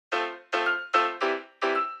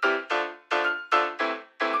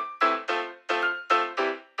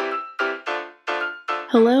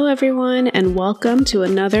Hello, everyone, and welcome to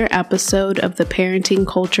another episode of the Parenting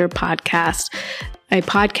Culture Podcast, a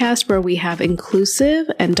podcast where we have inclusive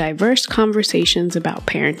and diverse conversations about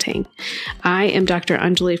parenting. I am Dr.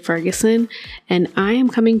 Anjali Ferguson, and I am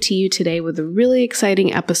coming to you today with a really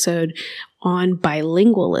exciting episode on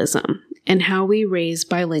bilingualism and how we raise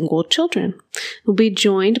bilingual children. We'll be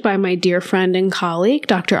joined by my dear friend and colleague,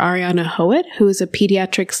 Dr. Ariana Hoet, who is a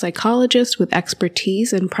pediatric psychologist with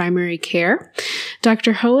expertise in primary care.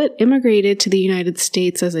 Dr. Hoet immigrated to the United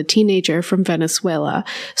States as a teenager from Venezuela,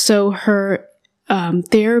 so her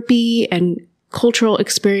therapy and cultural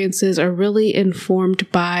experiences are really informed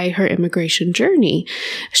by her immigration journey.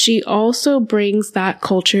 She also brings that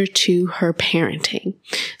culture to her parenting.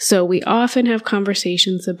 So we often have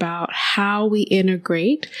conversations about how we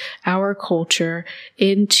integrate our culture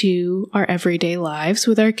into our everyday lives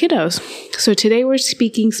with our kiddos. So today we're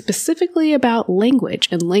speaking specifically about language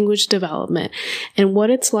and language development and what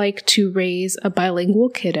it's like to raise a bilingual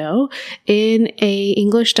kiddo in an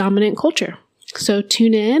English dominant culture. So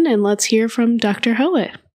tune in and let's hear from Dr.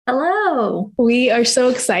 Hoet. Hello. We are so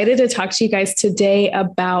excited to talk to you guys today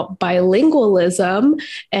about bilingualism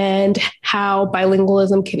and how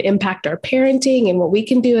bilingualism can impact our parenting and what we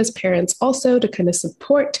can do as parents also to kind of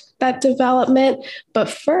support that development. But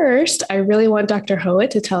first, I really want Dr. Hoet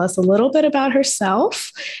to tell us a little bit about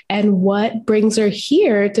herself and what brings her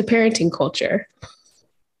here to parenting culture.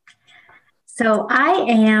 So I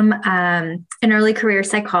am an early career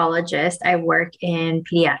psychologist. I work in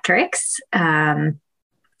pediatrics, and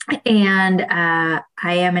I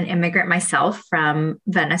am an immigrant myself from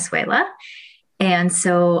Venezuela. And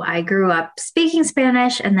so I grew up speaking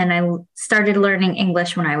Spanish, and then I started learning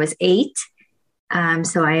English when I was 8.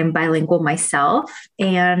 So I am bilingual myself,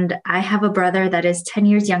 and I have a brother that is 10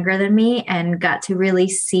 years younger than me and got to really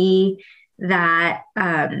see that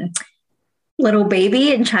little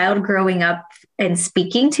baby and child growing up and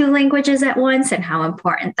speaking 2 languages at once and how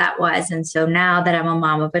important that was. And so now that I'm a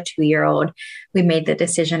mom of a 2-year-old, we made the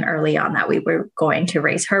decision early on that we were going to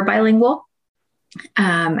raise her bilingual.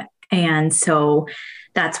 And so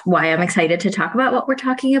that's why I'm excited to talk about what we're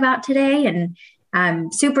talking about today. And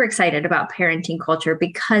I'm super excited about parenting culture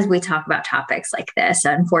because we talk about topics like this.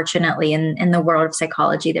 Unfortunately, in the world of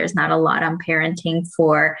psychology, there's not a lot on parenting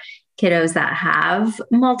for kiddos that have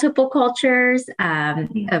multiple cultures,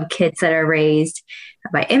 of kids that are raised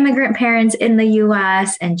by immigrant parents in the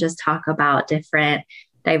U.S. and just talk about different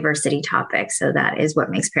diversity topics. So that is what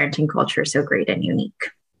makes parenting culture so great and unique.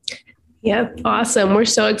 Yep. Awesome. We're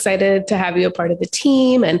so excited to have you a part of the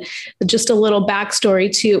team. And just a little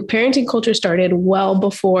backstory too. Parenting culture started well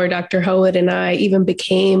before Dr. Hoet and I even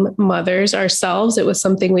became mothers ourselves. It was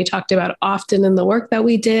something we talked about often in the work that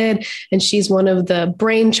we did. And she's one of the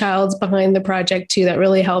brainchilds behind the project too, that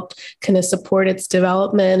really helped kind of support its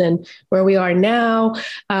development and where we are now.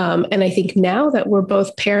 And I think now that we're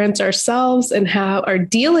both parents ourselves and are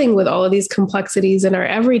dealing with all of these complexities in our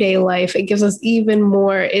everyday life, it gives us even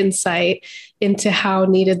more insight into how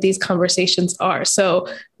needed these conversations are. So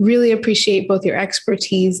really appreciate both your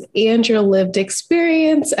expertise and your lived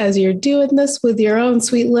experience as you're doing this with your own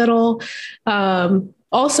sweet little,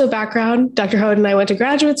 also background. Dr. Hoet and I went to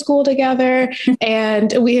graduate school together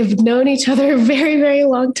and we have known each other a very, very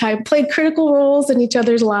long time, played critical roles in each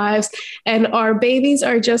other's lives. And our babies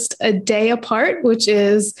are just a day apart, which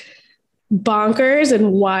is bonkers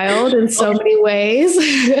and wild in so many ways.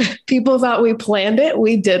 People thought we planned it.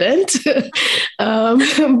 We didn't.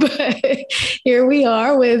 But here we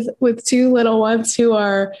are with 2 little ones who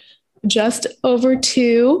are just over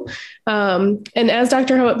 2. And as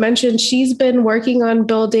Dr. Hoet mentioned, she's been working on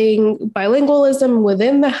building bilingualism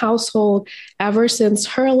within the household ever since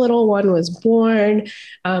her little one was born.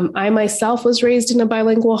 I myself was raised in a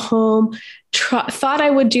bilingual home. Thought I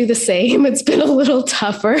would do the same. It's been a little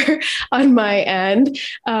tougher on my end.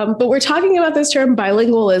 But we're talking about this term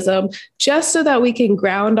bilingualism just so that we can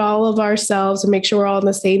ground all of ourselves and make sure we're all on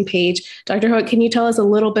the same page. Dr. Hoet, can you tell us a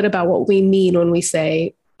little bit about what we mean when we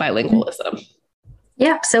say bilingualism?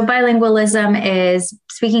 Yep. So bilingualism is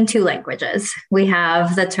speaking 2 languages. We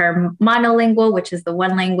have the term monolingual, which is the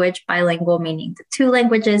one language, bilingual meaning the 2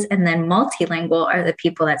 languages, and then multilingual are the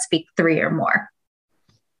people that speak 3 or more.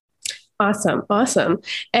 Awesome. Awesome.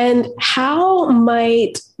 And how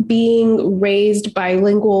might being raised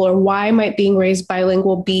bilingual, or why might being raised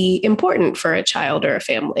bilingual be important for a child or a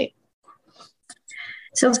family?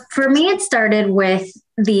 So for me, it started with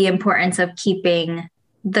the importance of keeping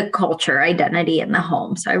the culture identity in the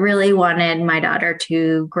home. So I really wanted my daughter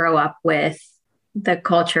to grow up with the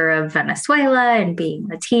culture of Venezuela and being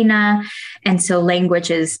Latina. And so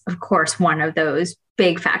language is, of course, one of those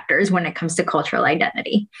big factors when it comes to cultural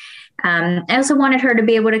identity. I also wanted her to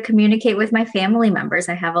be able to communicate with my family members.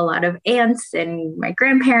 I have a lot of aunts and my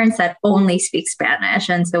grandparents that only speak Spanish.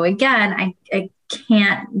 And so again, I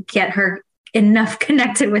can't get her enough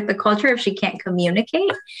connected with the culture if she can't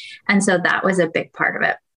communicate. And so that was a big part of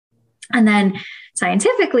it. And then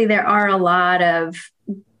scientifically, there are a lot of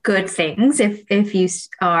good things if you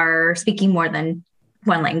are speaking more than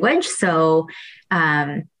one language. So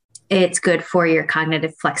it's good for your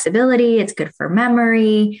cognitive flexibility. It's good for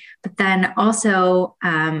memory. But then also,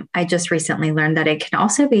 I just recently learned that it can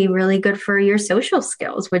also be really good for your social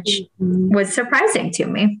skills, which was surprising to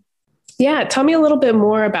me. Yeah. Tell me a little bit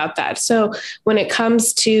more about that. So when it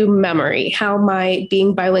comes to memory, how might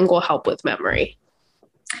being bilingual help with memory?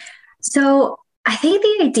 So I think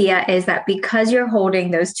the idea is that because you're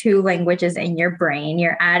holding those two languages in your brain,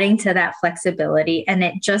 you're adding to that flexibility, and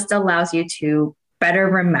it just allows you to better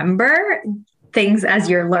remember things as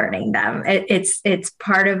you're learning them. It's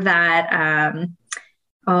part of that.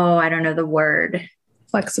 I don't know the word.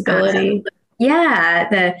 Flexibility.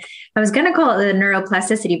 I was going to call it the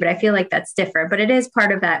neuroplasticity, but I feel like that's different. But it is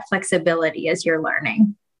part of that flexibility as you're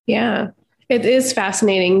learning. Yeah. It is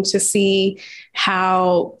fascinating to see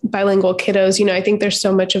how bilingual kiddos, I think there's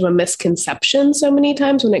so much of a misconception so many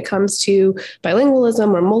times when it comes to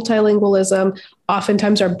bilingualism or multilingualism.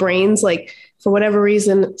 Oftentimes our brains, for whatever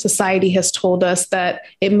reason, society has told us that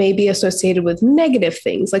it may be associated with negative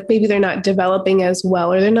things, like maybe they're not developing as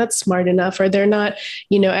well, or they're not smart enough, or they're not,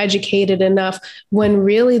 educated enough, when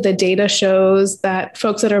really the data shows that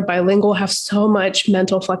folks that are bilingual have so much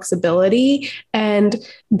mental flexibility and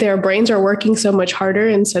their brains are working so much harder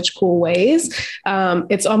in such cool ways.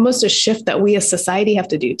 It's almost a shift that we as society have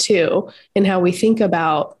to do too, in how we think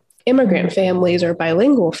about immigrant families or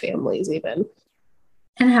bilingual families even.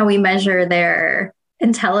 And how we measure their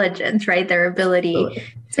intelligence, right? Their ability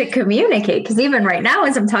to communicate. Because even right now,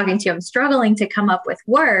 as I'm talking to you, I'm struggling to come up with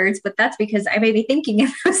words, but that's because I may be thinking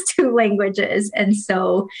in those two languages. And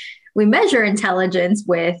so we measure intelligence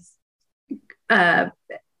with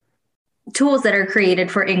tools that are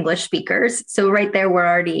created for English speakers. So right there, we're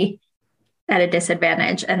already at a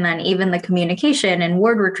disadvantage. And then even the communication and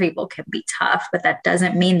word retrieval can be tough, but that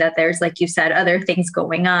doesn't mean that there's, like you said, other things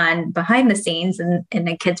going on behind the scenes in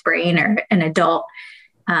a kid's brain or an adult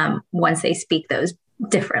once they speak those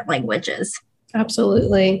different languages.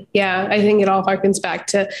 Absolutely. Yeah. I think it all harkens back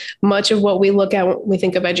to much of what we look at when we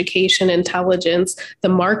think of education, intelligence. The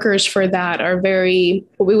markers for that are very,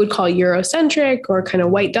 what we would call Eurocentric or kind of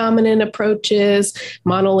white dominant approaches,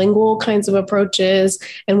 monolingual kinds of approaches.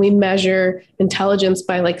 And we measure intelligence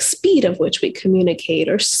by speed of which we communicate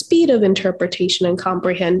or speed of interpretation and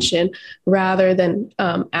comprehension rather than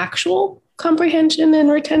actual comprehension and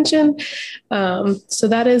retention. So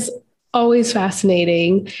that is always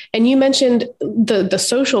fascinating. And you mentioned the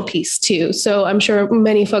social piece too. So I'm sure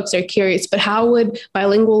many folks are curious, but how would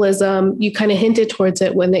bilingualism, you kind of hinted towards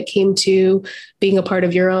it when it came to being a part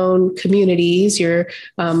of your own communities, your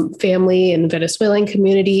family and Venezuelan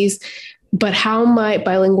communities, but how might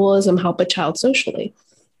bilingualism help a child socially?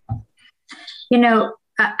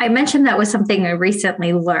 I mentioned that was something I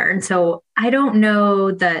recently learned. So I don't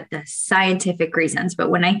know the scientific reasons,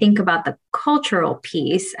 but when I think about the cultural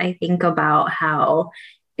piece, I think about how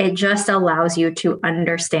it just allows you to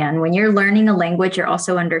understand when you're learning a language, you're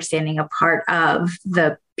also understanding a part of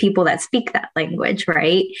the people that speak that language,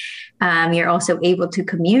 right? You're also able to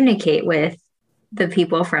communicate with the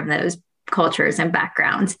people from those cultures and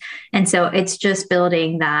backgrounds. And so it's just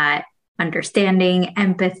building that understanding,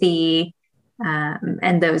 empathy,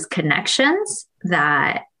 and those connections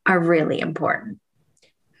that are really important.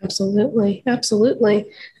 Absolutely.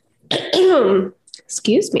 Absolutely.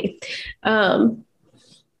 Excuse me. What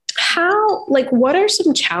are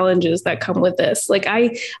some challenges that come with this?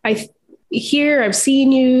 I've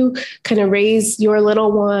seen you kind of raise your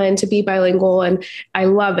little one to be bilingual, and I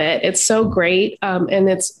love it. It's so great. And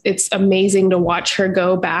it's amazing to watch her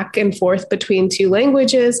go back and forth between two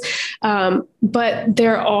languages. But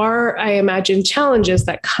there are, I imagine, challenges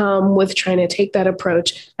that come with trying to take that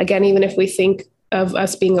approach. Again, even if we think of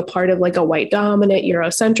us being a part of a white dominant,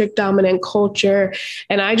 Eurocentric dominant culture.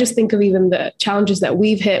 And I just think of even the challenges that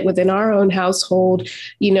we've hit within our own household.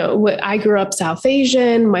 I grew up South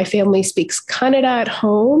Asian. My family speaks Kannada at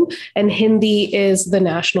home, and Hindi is the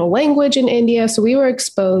national language in India. So we were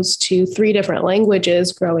exposed to 3 different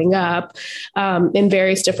languages growing up in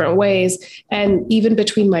various different ways. And even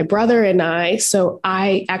between my brother and I, so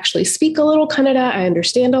I actually speak a little Kannada. I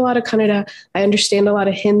understand a lot of Kannada. I understand a lot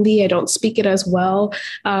of Hindi. I don't speak it as well. well.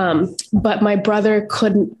 But my brother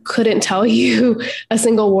couldn't tell you a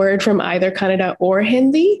single word from either Kannada or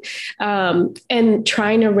Hindi. And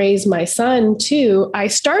trying to raise my son too, I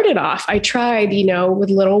tried, with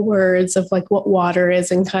little words of like what water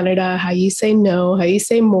is in Kannada, how you say no, how you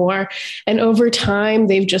say more. And over time,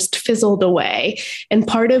 they've just fizzled away. And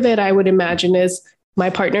part of it, I would imagine, is my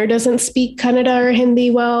partner doesn't speak Kannada or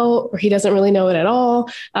Hindi well, or he doesn't really know it at all.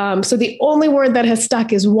 So the only word that has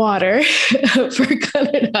stuck is water for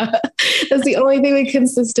Kannada. That's the only thing we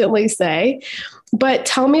consistently say. But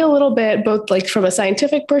tell me a little bit, both like from a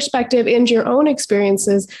scientific perspective and your own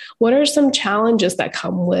experiences, what are some challenges that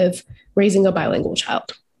come with raising a bilingual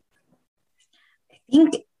child? I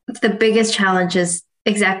think the biggest challenge is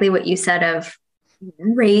exactly what you said of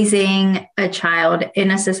raising a child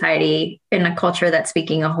in a society, in a culture that's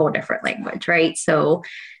speaking a whole different language, right? So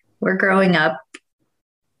we're growing up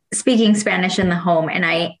speaking Spanish in the home. And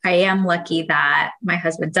I am lucky that my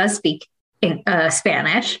husband does speak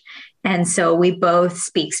Spanish. And so we both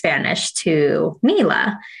speak Spanish to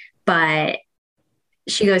Mila, but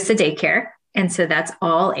she goes to daycare. And so that's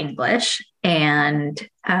all English. And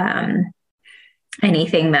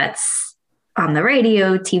anything that's on the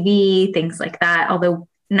radio, TV, things like that. Although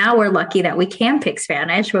now we're lucky that we can pick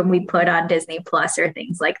Spanish when we put on Disney Plus or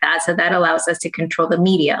things like that. So that allows us to control the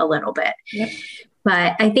media a little bit. Yep.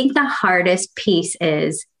 But I think the hardest piece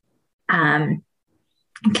is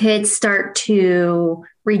kids start to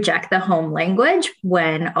reject the home language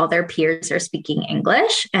when all their peers are speaking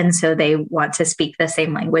English. And so they want to speak the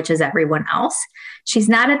same language as everyone else. She's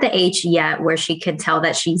not at the age yet where she can tell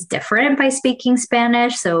that she's different by speaking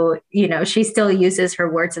Spanish. So, she still uses her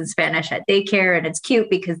words in Spanish at daycare, and it's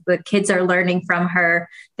cute because the kids are learning from her.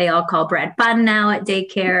 They all call bread pan now at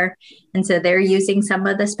daycare. And so they're using some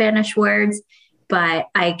of the Spanish words. But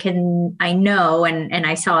I know, and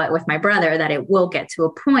I saw it with my brother, that it will get to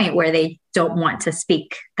a point where they don't want to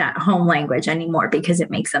speak that home language anymore because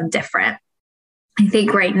it makes them different. I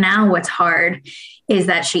think right now what's hard is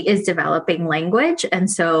that she is developing language.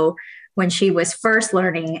 And so when she was first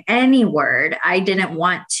learning any word, I didn't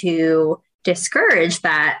want to discourage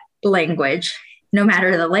that language, no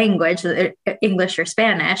matter the language, English or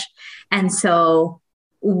Spanish. And so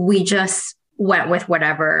we just went with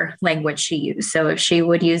whatever language she used. So if she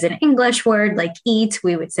would use an English word like eat,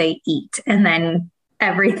 we would say eat. And then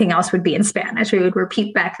everything else would be in Spanish. We would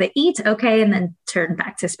repeat back the eat, okay, and then turn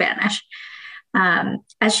back to Spanish.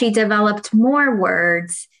 As she developed more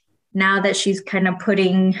words, now that she's kind of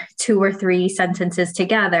putting 2 or 3 sentences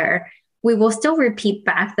together, we will still repeat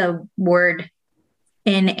back the word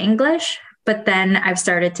in English. But then I've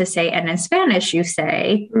started to say, and in Spanish, you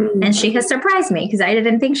say, and she has surprised me because I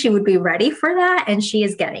didn't think she would be ready for that. And she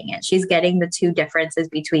is getting it. She's getting the 2 differences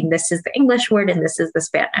between this is the English word and this is the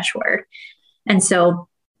Spanish word. And so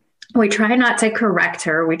we try not to correct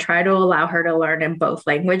her. We try to allow her to learn in both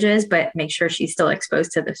languages, but make sure she's still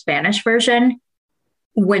exposed to the Spanish version.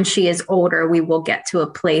 When she is older, we will get to a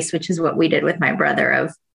place, which is what we did with my brother,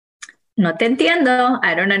 of no te entiendo,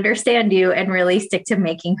 I don't understand you, and really stick to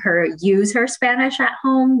making her use her Spanish at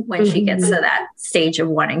home when she gets to that stage of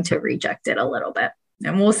wanting to reject it a little bit.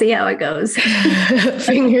 And we'll see how it goes.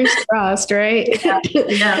 Fingers crossed, right?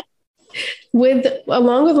 Yeah.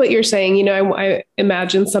 Along with what you're saying, I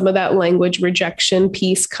imagine some of that language rejection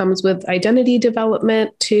piece comes with identity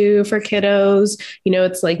development too for kiddos.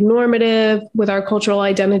 It's like normative with our cultural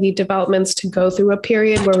identity developments to go through a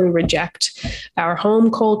period where we reject our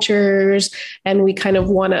home cultures and we kind of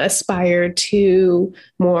want to aspire to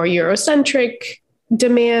more Eurocentric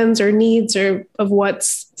demands or needs or of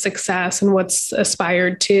what's success and what's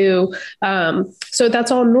aspired to. So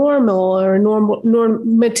that's all normal or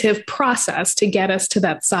normative process to get us to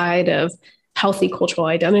that side of healthy cultural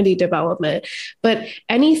identity development. But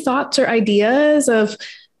any thoughts or ideas of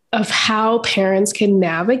how parents can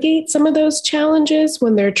navigate some of those challenges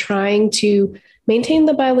when they're trying to maintain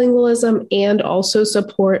the bilingualism and also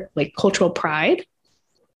support like cultural pride?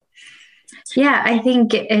 Yeah, I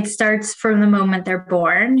think it starts from the moment they're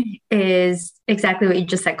born, is exactly what you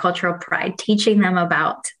just said, cultural pride, teaching them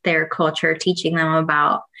about their culture, teaching them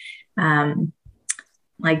about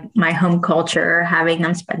like my home culture, having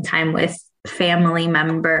them spend time with family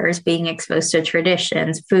members, being exposed to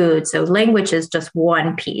traditions, food. So language is just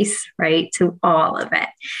one piece, right, to all of it.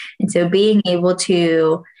 And so being able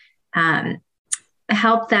to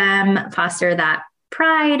help them foster that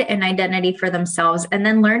pride and identity for themselves, and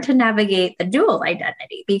then learn to navigate the dual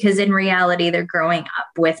identity, because in reality, they're growing up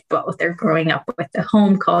with both. They're growing up with the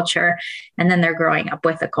home culture, and then they're growing up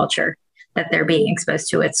with the culture that they're being exposed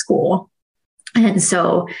to at school. And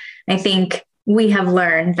so I think we have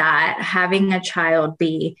learned that having a child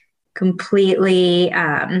be completely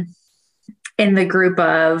in the group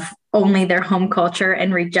of only their home culture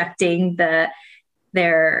and rejecting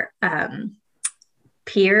their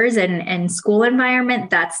peers and school environment,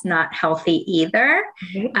 that's not healthy either.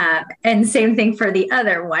 Mm-hmm. And same thing for the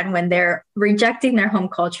other one, when they're rejecting their home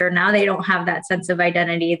culture, now they don't have that sense of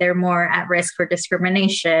identity. They're more at risk for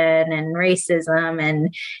discrimination and racism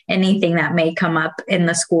and anything that may come up in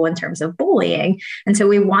the school in terms of bullying. And so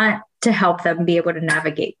we want to help them be able to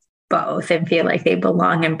navigate both and feel like they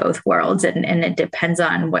belong in both worlds. And it depends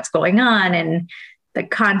on what's going on and the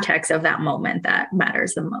context of that moment that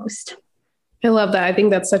matters the most. I love that. I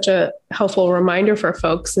think that's such a helpful reminder for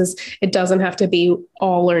folks is it doesn't have to be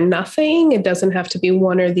all or nothing. It doesn't have to be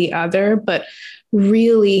one or the other, but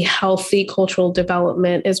really healthy cultural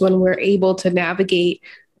development is when we're able to navigate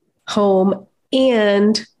home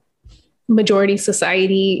and majority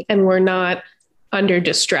society, and we're not under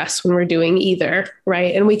distress when we're doing either,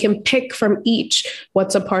 right? And we can pick from each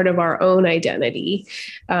what's a part of our own identity.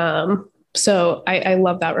 So I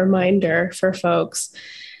love that reminder for folks.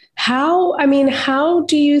 How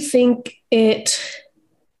do you think it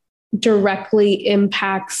directly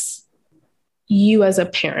impacts you as a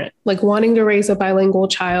parent, like wanting to raise a bilingual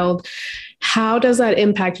child? How does that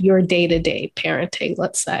impact your day-to-day parenting,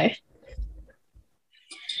 let's say?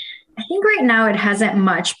 I think right now it hasn't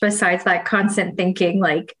much besides that constant thinking,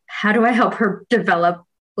 like, how do I help her develop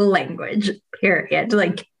language, period?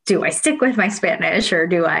 Like, do I stick with my Spanish or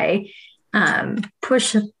do I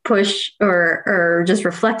push or just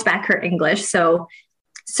reflect back her English? So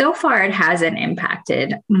far it hasn't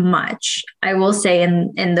impacted much. I will say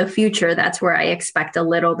in the future, that's where I expect a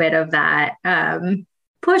little bit of that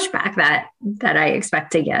pushback that I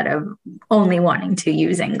expect to get of only wanting to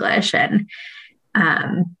use English. And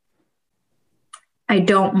I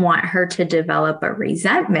don't want her to develop a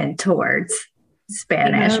resentment towards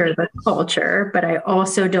Spanish or the culture, but I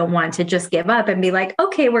also don't want to just give up and be like,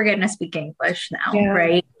 okay, we're going to speak English now,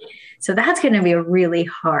 right? So that's going to be a really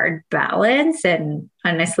hard balance. And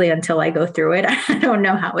honestly, until I go through it, I don't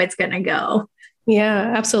know how it's going to go.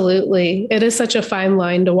 Yeah, absolutely. It is such a fine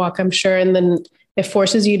line to walk, I'm sure. And then it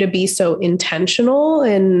forces you to be so intentional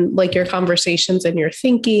in like your conversations and your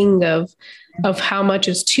thinking of how much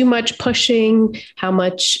is too much pushing, how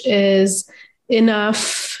much is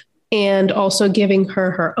enough, and also giving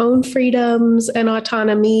her her own freedoms and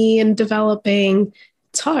autonomy and developing.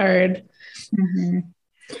 It's hard. Mm-hmm.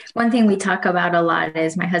 One thing we talk about a lot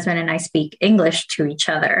is my husband and I speak English to each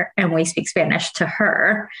other and we speak Spanish to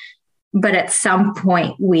her. But at some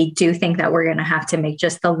point, we do think that we're going to have to make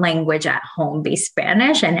just the language at home be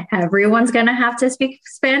Spanish, and everyone's going to have to speak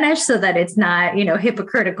Spanish so that it's not,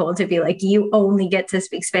 hypocritical to be like, you only get to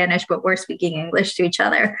speak Spanish, but we're speaking English to each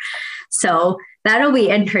other. So that'll be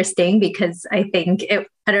interesting because I think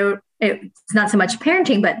it's not so much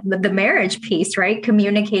parenting, but the marriage piece, right?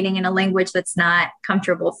 Communicating in a language that's not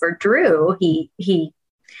comfortable for Drew. He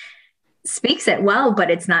speaks it well,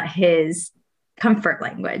 but it's not his comfort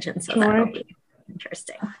language. And so that'll be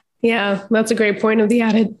interesting. Yeah, that's a great point of the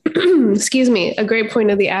added, a great point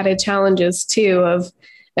of the added challenges too, of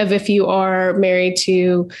if you are married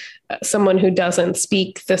to someone who doesn't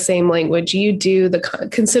speak the same language, you do the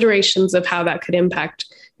considerations of how that could impact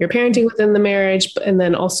your parenting within the marriage, and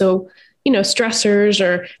then also, stressors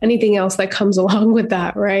or anything else that comes along with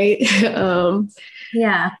that. Right.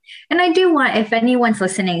 Yeah. And I do want, if anyone's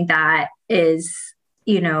listening that is,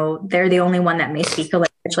 they're the only one that may speak a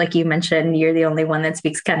language. Like you mentioned, you're the only one that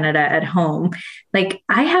speaks Kannada at home. Like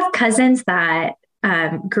I have cousins that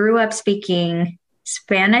grew up speaking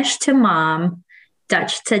Spanish to mom,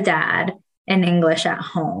 Dutch to dad, and English at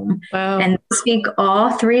home. Wow. And speak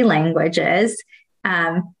all three languages.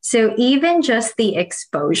 So even just the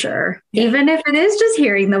exposure, even if it is just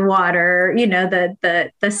hearing the water,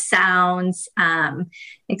 the sounds,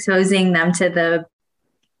 exposing them to the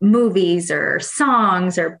movies or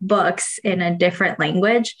songs or books in a different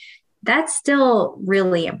language, that's still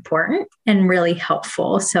really important and really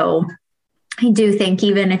helpful. So I do think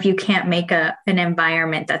even if you can't make an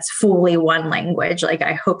environment that's fully one language, like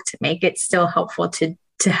I hope to make it still helpful to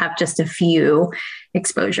have just a few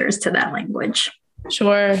exposures to that language.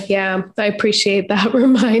 Sure. Yeah. I appreciate that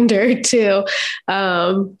reminder too.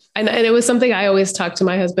 And it was something I always talk to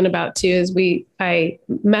my husband about too, is I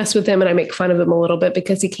mess with him and I make fun of him a little bit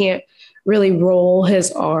because he can't really roll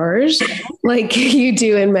his R's like you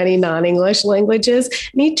do in many non-English languages.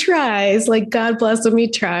 And he tries, like, God bless him, he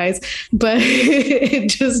tries, but it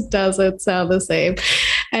just doesn't sound the same.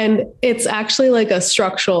 And it's actually like a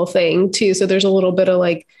structural thing too. So there's a little bit of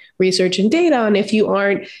like research and data on, if you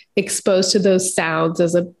aren't exposed to those sounds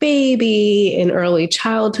as a baby in early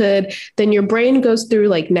childhood, then your brain goes through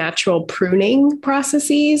like natural pruning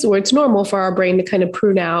processes where it's normal for our brain to kind of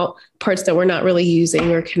prune out parts that we're not really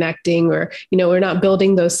using or connecting, or, we're not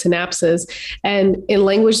building those synapses. And in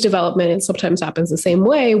language development, it sometimes happens the same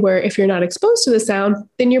way, where if you're not exposed to the sound,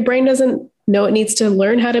 then your brain doesn't know it needs to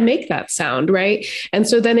learn how to make that sound, right? And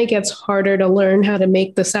so then it gets harder to learn how to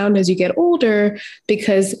make the sound as you get older,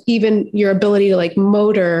 because even your ability to like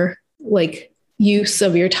motor, like use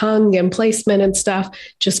of your tongue and placement and stuff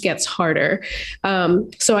just gets harder.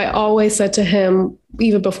 So I always said to him,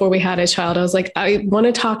 even before we had a child, I was like, I want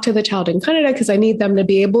to talk to the child in Canada because I need them to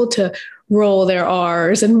be able to roll their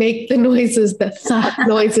R's and make the noises, the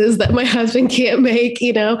noises that my husband can't make,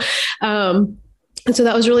 and so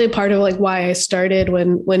that was really a part of like why I started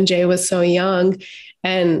when Jay was so young.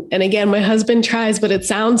 And again, my husband tries, but it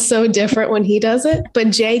sounds so different when he does it,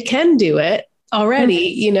 but Jay can do it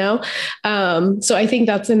already, So I think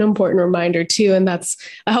that's an important reminder too. And that's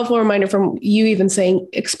a helpful reminder from you even saying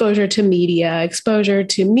exposure to media, exposure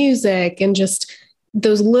to music, and just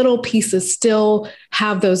those little pieces still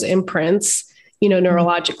have those imprints,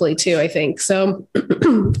 neurologically too, I think. So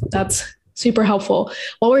that's super helpful.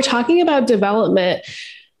 While we're talking about development,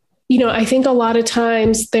 I think a lot of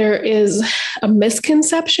times there is a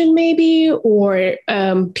misconception maybe, or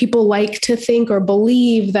people like to think or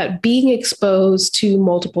believe that being exposed to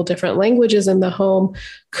multiple different languages in the home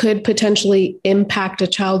could potentially impact a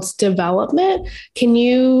child's development. Can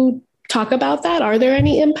you talk about that? Are there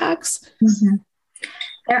any impacts? Mm-hmm.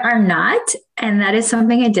 There are not. And that is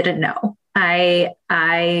something I didn't know.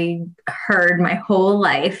 I heard my whole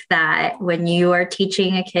life that when you are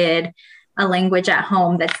teaching a kid a language at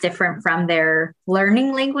home that's different from their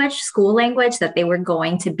learning language, school language, that they were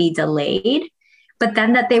going to be delayed, but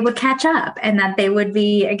then that they would catch up and that they would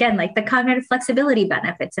be, again, like the cognitive flexibility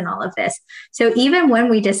benefits and all of this. So even when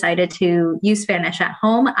we decided to use Spanish at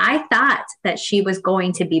home, I thought that she was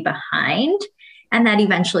going to be behind and that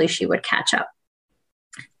eventually she would catch up.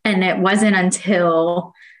 And it wasn't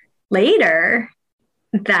until later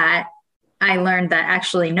that I learned that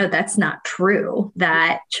actually, no, that's not true,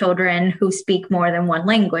 that children who speak more than one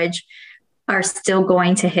language are still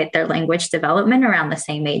going to hit their language development around the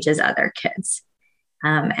same age as other kids.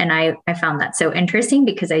 And I found that so interesting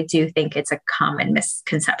because I do think it's a common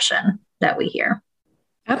misconception that we hear.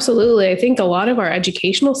 Absolutely. I think a lot of our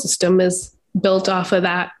educational system is built off of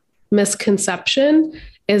that misconception,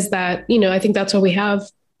 is that, I think that's why we have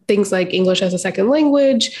things like English as a second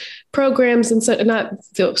language programs, and so not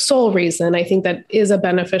the sole reason. I think that is a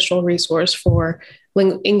beneficial resource for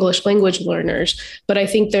English language learners. But I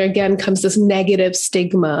think there again comes this negative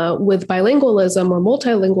stigma with bilingualism or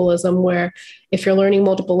multilingualism, where if you're learning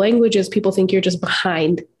multiple languages, people think you're just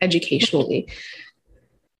behind educationally.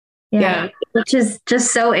 Yeah. Which is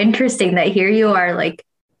just so interesting that here you are like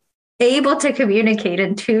able to communicate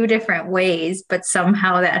in two different ways, but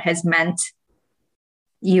somehow that has meant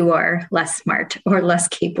you are less smart or less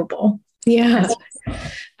capable. Yeah.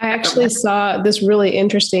 I actually saw this really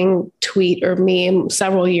interesting tweet or meme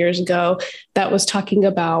several years ago that was talking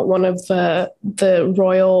about one of the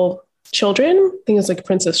royal children. I think it was like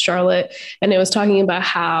Princess Charlotte. And it was talking about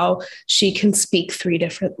how she can speak 3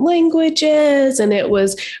 different languages. And it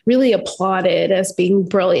was really applauded as being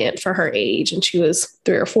brilliant for her age. And she was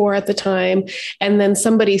 3 or 4 at the time. And then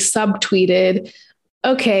somebody subtweeted,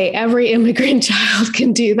 okay, every immigrant child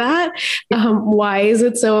can do that. Why is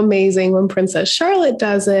it so amazing when Princess Charlotte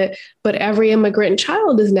does it, but every immigrant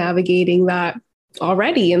child is navigating that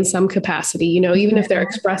already in some capacity? Even if their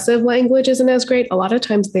expressive language isn't as great, a lot of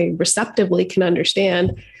times they receptively can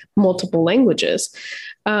understand multiple languages.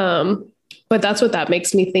 But that's what that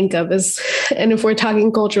makes me think of is, and if we're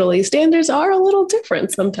talking culturally, standards are a little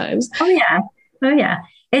different sometimes. Oh yeah.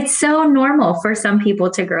 It's so normal for some people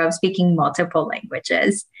to grow up speaking multiple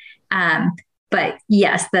languages. But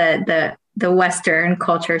yes, the Western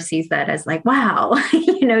culture sees that as like, wow,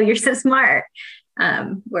 you're so smart.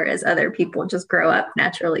 Whereas other people just grow up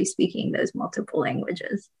naturally speaking those multiple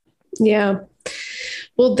languages. Yeah.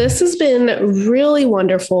 Well, this has been really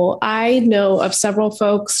wonderful. I know of several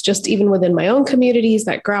folks, just even within my own communities,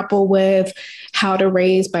 that grapple with how to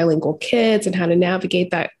raise bilingual kids and how to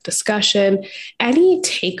navigate that discussion. Any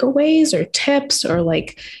takeaways or tips or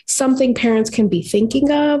like something parents can be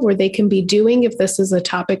thinking of or they can be doing if this is a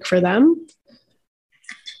topic for them?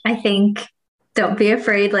 I think don't be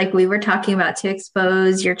afraid, like we were talking about, to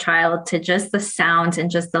expose your child to just the sounds and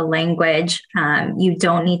just the language. You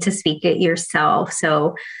don't need to speak it yourself.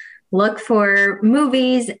 So look for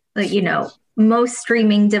movies, most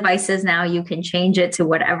streaming devices now, you can change it to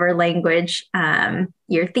whatever language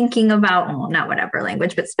you're thinking about. Well, not whatever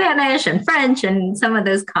language, but Spanish and French and some of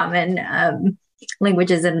those common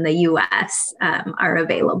languages in the US are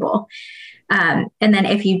available. And then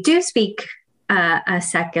if you do speak a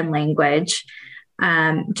second language,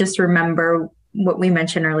 just remember what we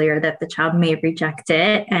mentioned earlier, that the child may reject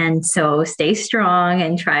it. And so stay strong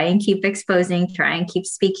and try and keep exposing, try and keep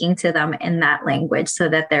speaking to them in that language so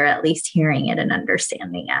that they're at least hearing it and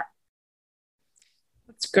understanding it.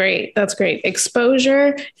 That's great. That's great.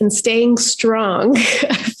 Exposure and staying strong.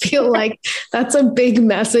 I feel like that's a big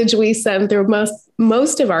message we send through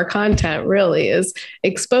most of our content, really, is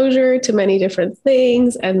exposure to many different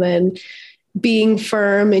things, and then being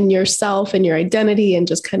firm in yourself and your identity and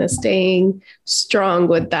just kind of staying strong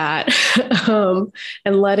with that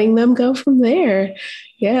and letting them go from there.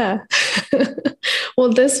 Yeah.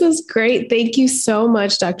 Well, this was great. Thank you so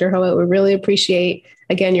much, Dr. Hoet. We really appreciate,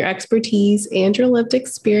 again, your expertise and your lived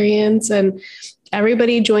experience. And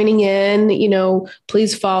everybody joining in,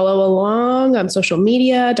 please follow along on social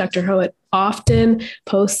media. Dr. Hoet often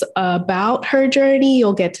posts about her journey.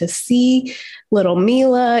 You'll get to see little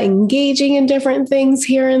Mila engaging in different things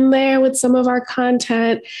here and there with some of our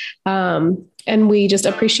content. And we just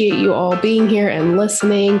appreciate you all being here and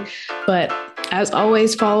listening. But as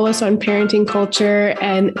always, follow us on Parenting Culture.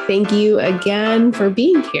 And thank you again for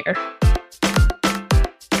being here.